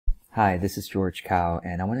Hi, this is George Kao,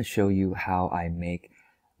 and I want to show you how I make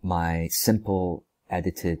my simple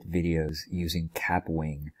edited videos using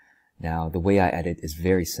Kapwing. Now, the way I edit is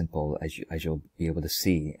very simple, as you'll be able to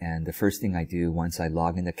see. And the first thing I do once I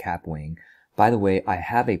log into Kapwing, by the way, I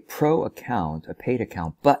have a pro account, a paid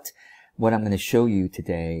account, but what I'm going to show you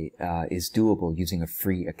today is doable using a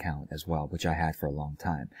free account as well, which I had for a long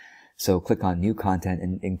time. So click on New Content,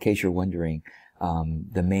 and in case you're wondering,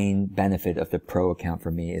 the main benefit of the pro account for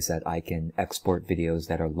me is that I can export videos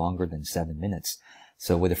that are longer than 7 minutes.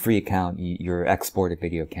 So with a free account, your exported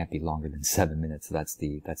video can't be longer than 7 minutes. That's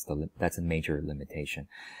a major limitation.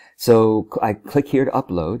 So I click here to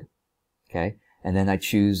upload, okay, and then I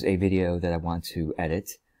choose a video that I want to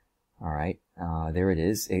edit. All right, there it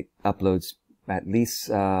is. It uploads at least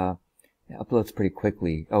it uploads pretty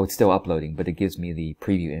quickly. Oh, it's still uploading, but it gives me the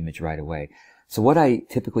preview image right away. So what I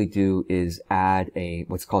typically do is add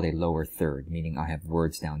what's called a lower third, meaning I have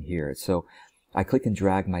words down here. So I click and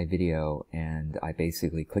drag my video, and I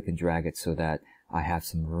basically click and drag it so that I have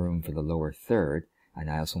some room for the lower third. And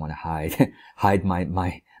I also want to hide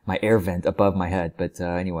my air vent above my head. But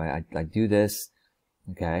anyway, I do this.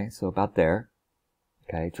 Okay, so about there.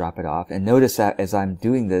 Okay, drop it off. And notice that as I'm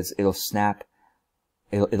doing this, it'll snap.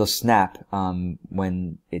 It'll snap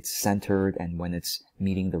when it's centered and when it's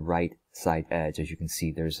meeting the right side edge. As you can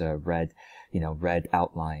see, there's a red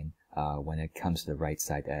outline when it comes to the right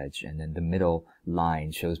side edge, and then the middle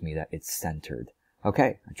line shows me that it's centered.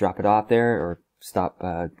 Okay, I drop it off there or stop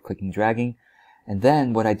clicking, dragging, and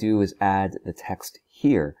then what I do is add the text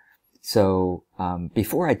here. So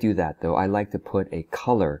before I do that, though, I like to put a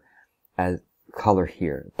color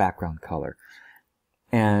here, background color.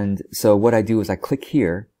 And so what I do is I click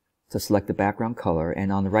here to select the background color,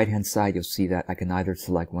 and on the right hand side you'll see that I can either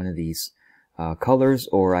select one of these colors,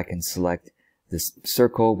 or I can select this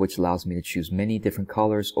circle, which allows me to choose many different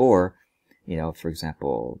colors, or for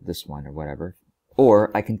example this one or whatever,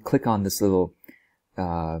 or I can click on this little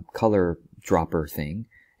color dropper thing,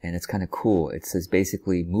 and it's kind of cool. It says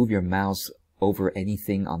basically move your mouse over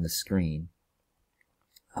anything on the screen.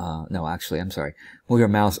 No, actually, I'm sorry. Move your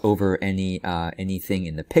mouse over anything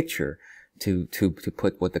in the picture to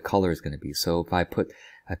put what the color is going to be. So if I put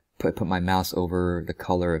my mouse over the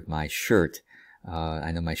color of my shirt,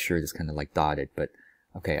 I know my shirt is kind of like dotted, but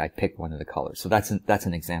okay, I picked one of the colors. So that's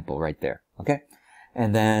an example right there. Okay,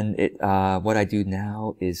 and then what I do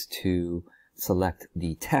now is to select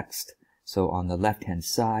the text. So on the left hand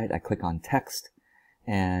side, I click on text.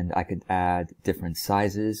 And I could add different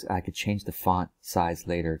sizes. I could change the font size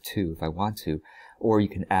later too if I want to. Or you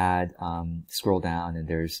can add, scroll down, and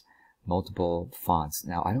there's multiple fonts.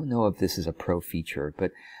 Now, I don't know if this is a pro feature,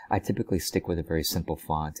 but I typically stick with a very simple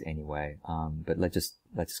font anyway. But let's just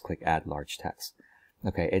click add large text.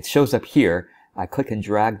 Okay, it shows up here. I click and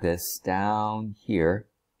drag this down here.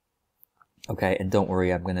 Okay, and don't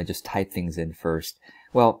worry, I'm going to just type things in first.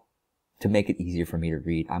 Well, to make it easier for me to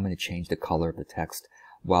read, I'm going to change the color of the text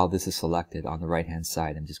while this is selected on the right hand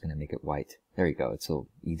side. I'm just going to make it white. There you go. It's a little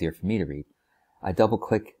easier for me to read. I double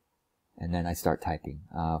click, and then I start typing.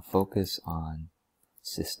 Focus on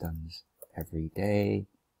systems every day,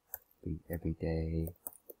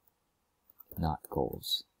 not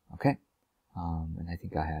goals. Okay. And I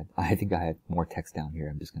think I had more text down here.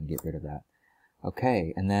 I'm just going to get rid of that.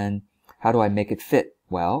 Okay. And then how do I make it fit?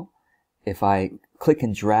 Well, if I click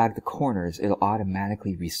and drag the corners, it'll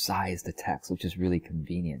automatically resize the text, which is really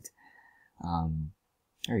convenient.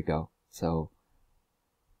 There you go. So,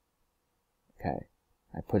 okay,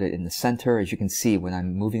 I put it in the center. As you can see, when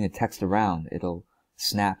I'm moving the text around, it'll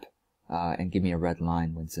snap and give me a red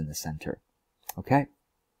line when it's in the center. Okay?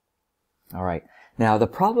 All right. Now, the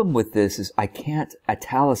problem with this is I can't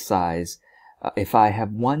italicize if I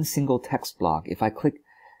have one single text block. If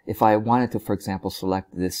I wanted to, for example,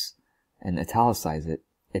 select this and italicize it,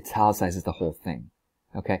 italicizes the whole thing.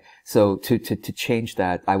 Okay, so to change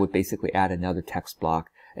that, I would basically add another text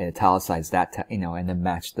block and italicize that, and then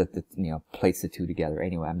match place the two together.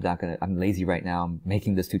 Anyway, I'm lazy right now. I'm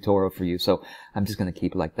making this tutorial for you, so I'm just gonna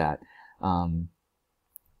keep it like that.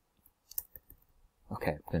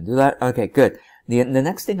 Okay, gonna do that. Okay, good. The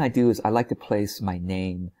next thing I do is I like to place my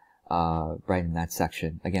name right in that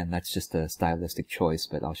section. Again, that's just a stylistic choice,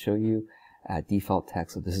 but I'll show you. Default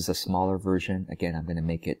text. So this is a smaller version. Again, I'm going to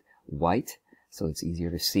make it white so it's easier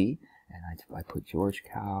to see. And I put George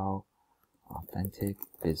Kao, authentic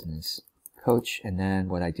business coach. And then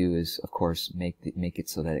what I do is, of course, make it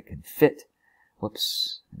so that it can fit.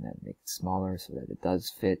 Whoops. And then make it smaller so that it does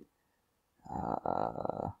fit.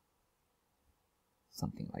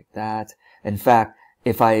 Something like that. In fact,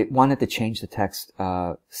 if I wanted to change the text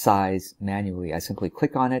size manually, I simply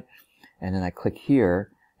click on it, and then I click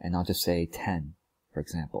here, and I'll just say 10, for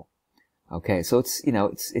example. Okay, so it's, you know,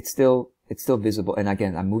 it's still visible, and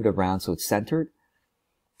again, I moved it around so it's centered,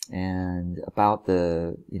 and about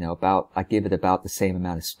the, you know, I give it about the same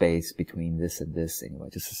amount of space between this and this anyway,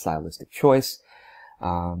 just a stylistic choice.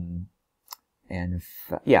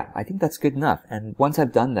 Yeah, I think that's good enough. And once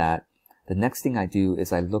I've done that, the next thing I do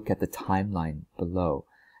is I look at the timeline below,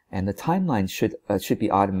 and the timeline should be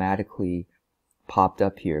automatically popped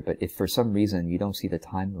up here. But if for some reason you don't see the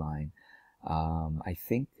timeline, I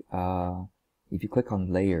think if you click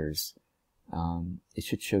on layers, it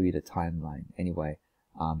should show you the timeline. Anyway,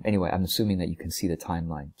 I'm assuming that you can see the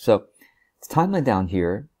timeline. So the timeline down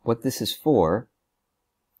here, what this is for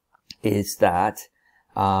is that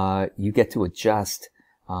you get to adjust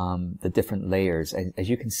the different layers. And as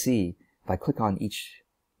you can see, if I click on each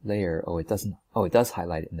layer, it does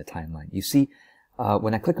highlight it in the timeline. You see,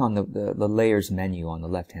 when I click on the layers menu on the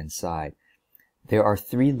left-hand side, there are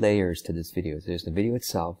 3 layers to this video. There's the video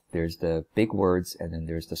itself, there's the big words, and then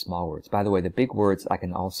there's the small words. By the way, the big words, I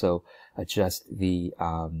can also adjust the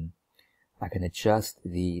line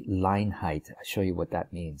height. I'll show you what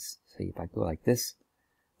that means. So if I go like this,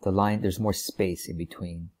 the line, there's more space in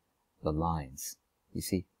between the lines. You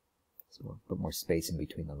see? So a bit more space in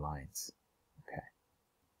between the lines. Okay.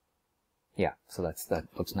 Yeah, so that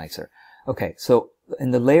looks nicer. Okay, so in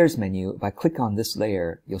the layers menu, if I click on this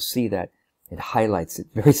layer, you'll see that it highlights it,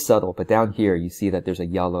 very subtle, but down here you see that there's a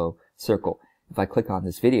yellow circle. If I click on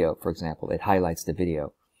this video, for example, it highlights the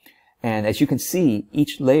video. And as you can see,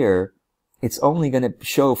 each layer, it's only going to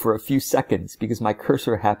show for a few seconds because my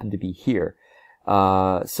cursor happened to be here.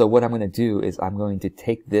 So what I'm going to do is I'm going to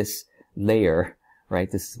take this layer,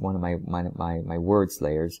 right? This is one of my words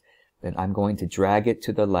layers. Then I'm going to drag it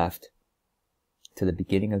to the left to the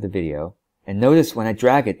beginning of the video. And notice when I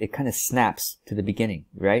drag it, it kind of snaps to the beginning,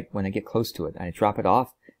 right? When I get close to it, and I drop it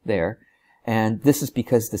off there. And this is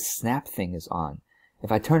because the snap thing is on.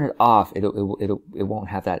 If I turn it off, it won't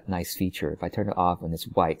have that nice feature. If I turn it off and it's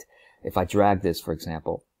white, if I drag this, for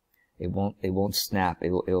example, it won't snap.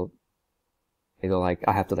 It'll like,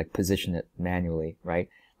 I have to like position it manually, right?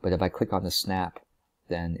 But if I click on the snap,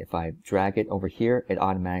 then if I drag it over here, it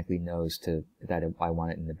automatically knows that I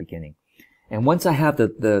want it in the beginning. And once I have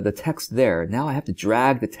the text there, now I have to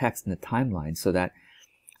drag the text in the timeline so that,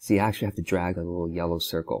 see, I actually have to drag the little yellow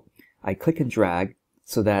circle. I click and drag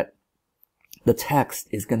so that the text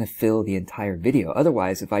is going to fill the entire video.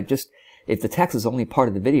 Otherwise, if the text is only part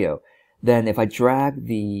of the video, then if I drag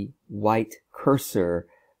the white cursor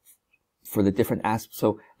for the different aspects,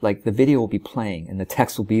 so like the video will be playing and the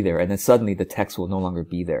text will be there, and then suddenly the text will no longer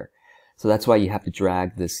be there. So that's why you have to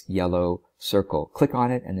drag this yellow circle. Click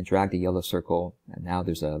on it and then drag the yellow circle, and now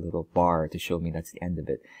there's a little bar to show me that's the end of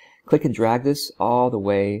it. Click and drag this all the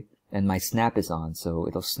way, and my snap is on, so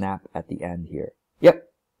it'll snap at the end here. Yep,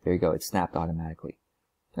 there you go, it snapped automatically.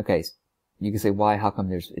 Okay, you can say, why, how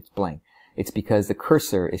come it's blank? It's because the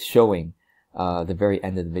cursor is showing the very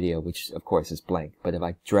end of the video, which of course is blank. But if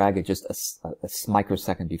I drag it just a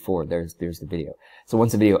microsecond before, there's the video. So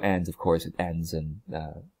once the video ends, of course it ends, and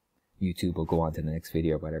YouTube will go on to the next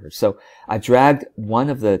video or whatever. So I dragged one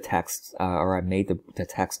of the texts, or I made the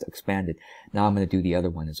text expanded. Now I'm going to do the other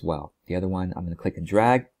one as well. The other one, I'm going to click and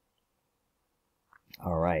drag.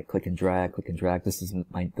 All right, click and drag, click and drag. This is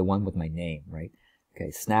the one with my name, right? Okay,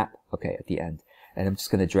 snap. Okay, at the end. And I'm just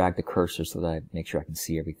going to drag the cursor so that I make sure I can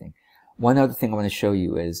see everything. One other thing I want to show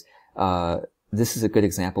you is, this is a good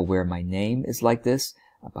example where my name is like this.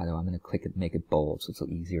 By the way, I'm going to click and make it bold so it's a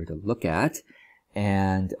little easier to look at.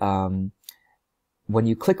 And when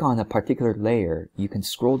you click on a particular layer, you can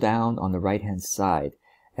scroll down on the right-hand side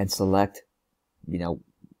and select, you know,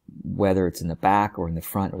 whether it's in the back or in the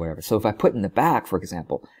front or whatever. So if I put in the back, for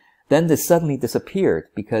example, then this suddenly disappeared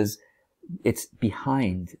because it's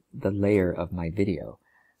behind the layer of my video.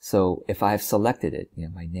 So if I've selected it, you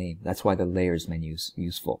know, my name, that's why the layers menu is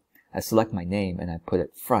useful. I select my name and I put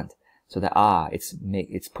it front so that,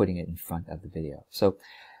 it's putting it in front of the video. So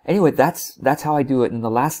anyway, that's how I do it. And the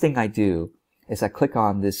last thing I do is I click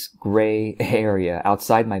on this gray area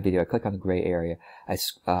outside my video. I click on the gray area,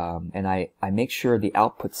 and I make sure the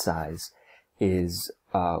output size is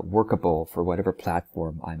workable for whatever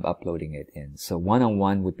platform I'm uploading it in. So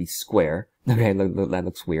 1:1 would be square. Okay, that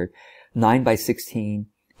looks weird. 9:16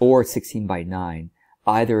 or 16:9.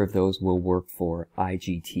 Either of those will work for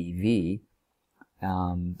IGTV.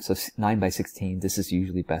 So 9:16. This is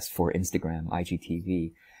usually best for Instagram,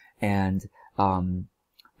 IGTV, and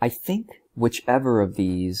I think whichever of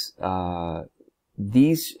these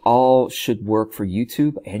these all should work for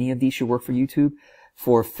YouTube. Any of these should work for YouTube.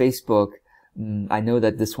 For Facebook, I know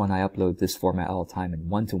that this one I upload this format all the time, and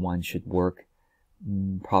one-to-one should work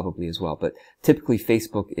probably as well. But typically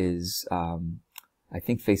Facebook is, I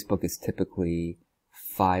think Facebook is typically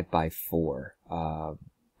 5:4.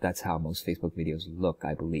 That's how most Facebook videos look,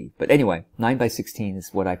 I believe. But anyway, 9:16 is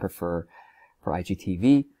what I prefer for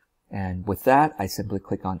IGTV. And with that, I simply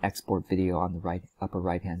click on Export Video on the upper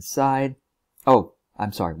right-hand side. Oh,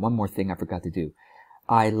 I'm sorry, one more thing I forgot to do.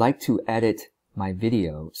 I like to edit my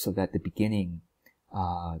video so that the beginning,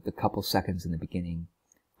 the couple seconds in the beginning,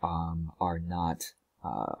 are not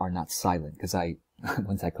silent. Because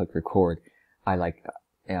once I click record, I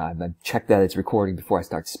check that it's recording before I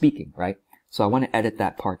start speaking, right? So I want to edit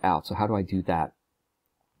that part out. So how do I do that?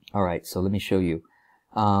 All right, so let me show you.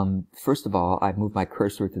 First of all, I move my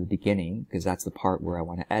cursor to the beginning because that's the part where I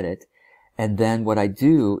want to edit. And then what I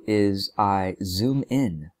do is I zoom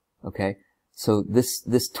in, okay? So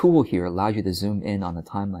this tool here allows you to zoom in on the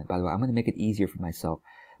timeline. By the way, I'm going to make it easier for myself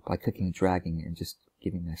by clicking and dragging and just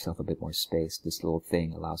giving myself a bit more space. This little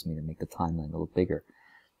thing allows me to make the timeline a little bigger.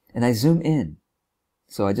 And I zoom in.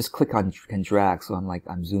 So I just click on and drag, so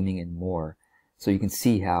I'm zooming in more. So you can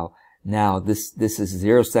see how now this is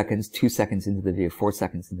 0 seconds, 2 seconds into the video, 4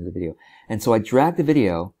 seconds into the video. And so I drag the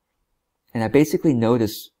video, and I basically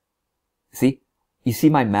notice, see? You see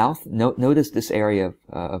my mouth? Notice this area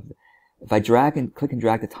of if I click and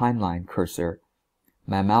drag the timeline cursor,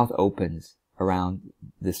 my mouth opens around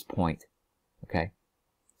this point, okay?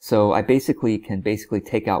 So I can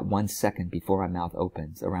take out 1 second before my mouth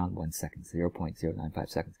opens, around 1 second, 0.095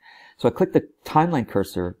 seconds. So I click the timeline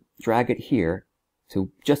cursor, drag it here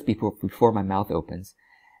to just before my mouth opens,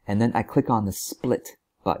 and then I click on the split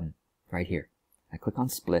button right here. I click on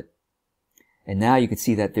split, and now you can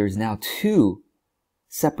see that there's now 2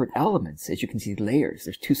 separate elements. As you can see, layers.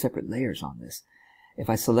 There's 2 separate layers on this. If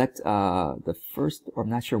I select the first, or I'm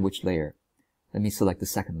not sure which layer, let me select the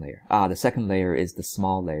second layer. The second layer is the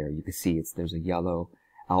small layer. You can see there's a yellow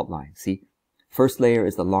outline. See? First layer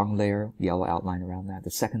is the long layer, yellow outline around that.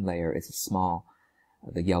 The second layer is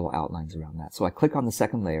the yellow outlines around that. So I click on the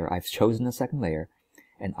second layer. I've chosen the second layer,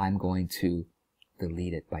 and I'm going to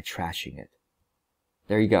delete it by trashing it.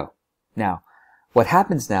 There you go. Now, what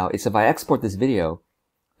happens now is if I export this video,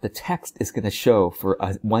 the text is going to show for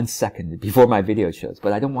 1 second before my video shows.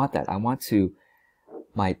 But I don't want that. I want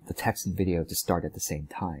the text and video to start at the same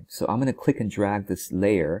time. So I'm going to click and drag this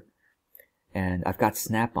layer, and I've got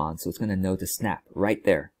snap on, so it's going to know to snap right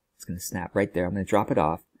there. It's going to snap right there. I'm going to drop it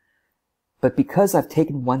off. But because I've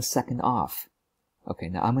taken 1 second off, okay,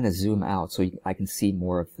 now I'm going to zoom out so I can see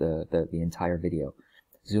more of the entire video.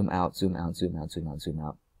 Zoom out, zoom out, zoom out, zoom out, zoom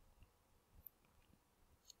out.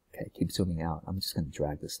 Okay, keep zooming out. I'm just going to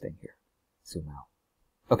drag this thing here. Zoom out.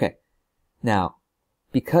 Okay, now,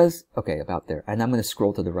 about there, and I'm going to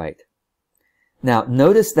scroll to the right. Now,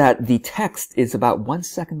 notice that the text is about 1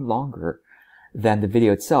 second longer than the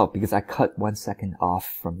video itself because I cut 1 second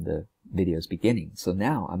off from the video's beginning. So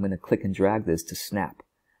now I'm going to click and drag this to snap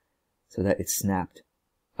so that it's snapped.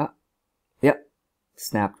 Yep,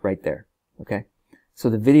 snapped right there. Okay, so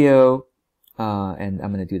the video, and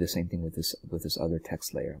I'm going to do the same thing with this other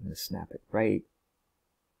text layer. I'm going to snap it right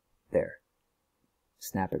there.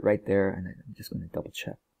 Snap it right there, and I'm just going to double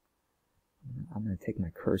check. I'm going to take my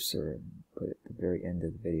cursor and put it at the very end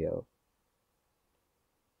of the video.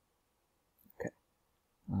 Okay.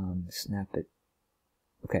 Snap it.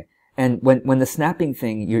 Okay. And when the snapping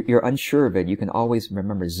thing, you're unsure of it, you can always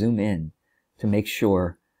remember zoom in to make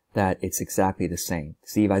sure that it's exactly the same.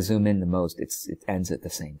 See, if I zoom in the most, it ends at the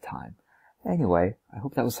same time. Anyway, I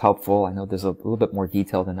hope that was helpful. I know there's a little bit more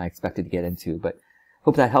detail than I expected to get into, but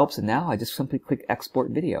hope that helps. And now I just simply click Export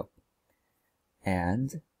Video.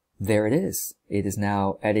 And there it is. It is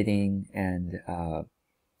now editing and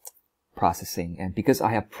processing. And because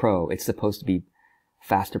I have Pro, it's supposed to be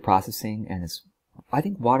faster processing. And I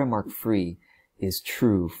think watermark free is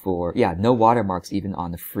true for, no watermarks even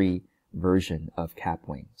on the free version of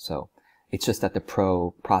Kapwing. So it's just that the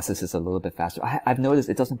Pro processes a little bit faster. I've noticed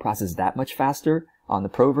it doesn't process that much faster on the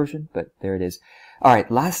Pro version, but there it is. All right,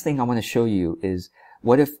 last thing I want to show you is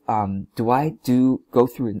what if, do I go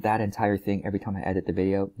through that entire thing every time I edit the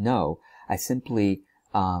video? No, I simply,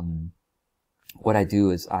 what I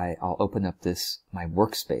do is I'll open up my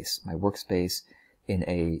workspace in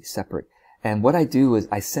a separate, and what I do is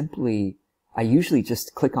I usually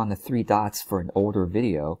just click on the 3 dots for an older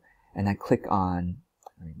video, and I click on,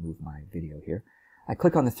 let me move my video here. I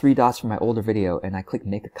click on the 3 dots for my older video, and I click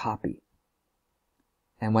Make a Copy.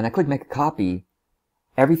 And when I click Make a Copy,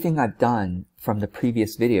 everything I've done from the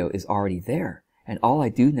previous video is already there. And all I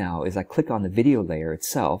do now is I click on the video layer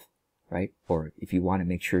itself, right? Or if you want to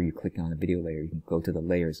make sure you're clicking on the video layer, you can go to the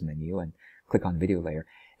layers menu and click on the video layer.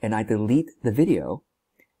 And I delete the video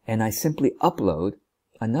and I simply upload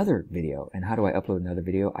another video. And how do I upload another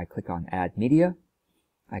video? I click on Add Media.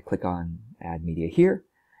 I click on Add Media here.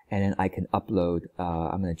 And then I can upload,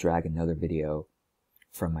 I'm going to drag another video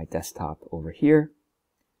from my desktop over here.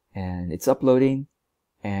 And it's uploading.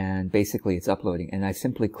 And basically it's uploading. And I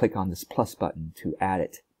simply click on this plus button to add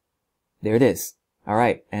it. There it is. All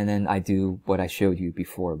right. And then I do what I showed you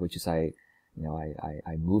before, which is I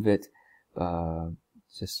move it,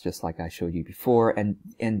 just like I showed you before. And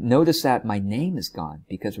notice that my name is gone,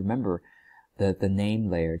 because remember the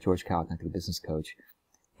name layer, George Kao, the business coach,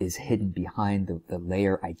 is hidden behind the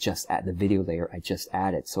layer I just added, the video layer I just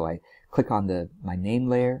added. So I click on my name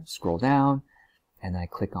layer, scroll down, and I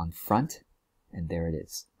click on front, and there it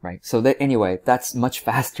is, right? So that, anyway, that's much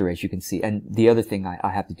faster, as you can see. And the other thing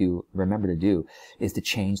I have to remember to do is to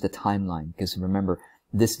change the timeline, because remember,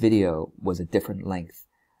 this video was a different length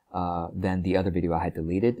than the other video I had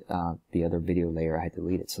deleted. The other video layer I had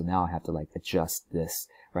deleted. So now I have to like adjust this,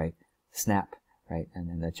 right? Snap, right? And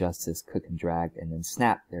then adjust this, click and drag, and then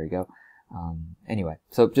snap. There you go. Anyway,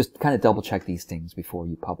 so just kind of double check these things before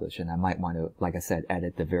you publish. And I might want to, like I said,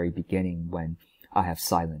 edit the very beginning when I have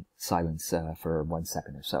silence for 1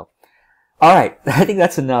 second or so. All right, I think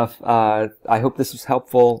that's enough. I hope this was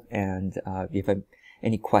helpful, and if you have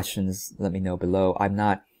any questions, let me know below. I'm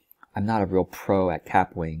not a real pro at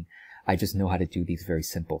Kapwing. I just know how to do these very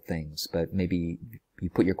simple things. But maybe you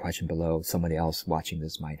put your question below. Somebody else watching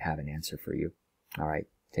this might have an answer for you. All right,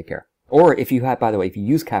 take care. Or if you have, by the way, if you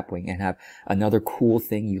use Kapwing and have another cool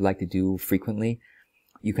thing you like to do frequently,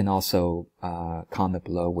 you can also comment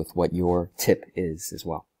below with what your tip is as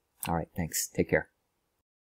well. All right, thanks. Take care.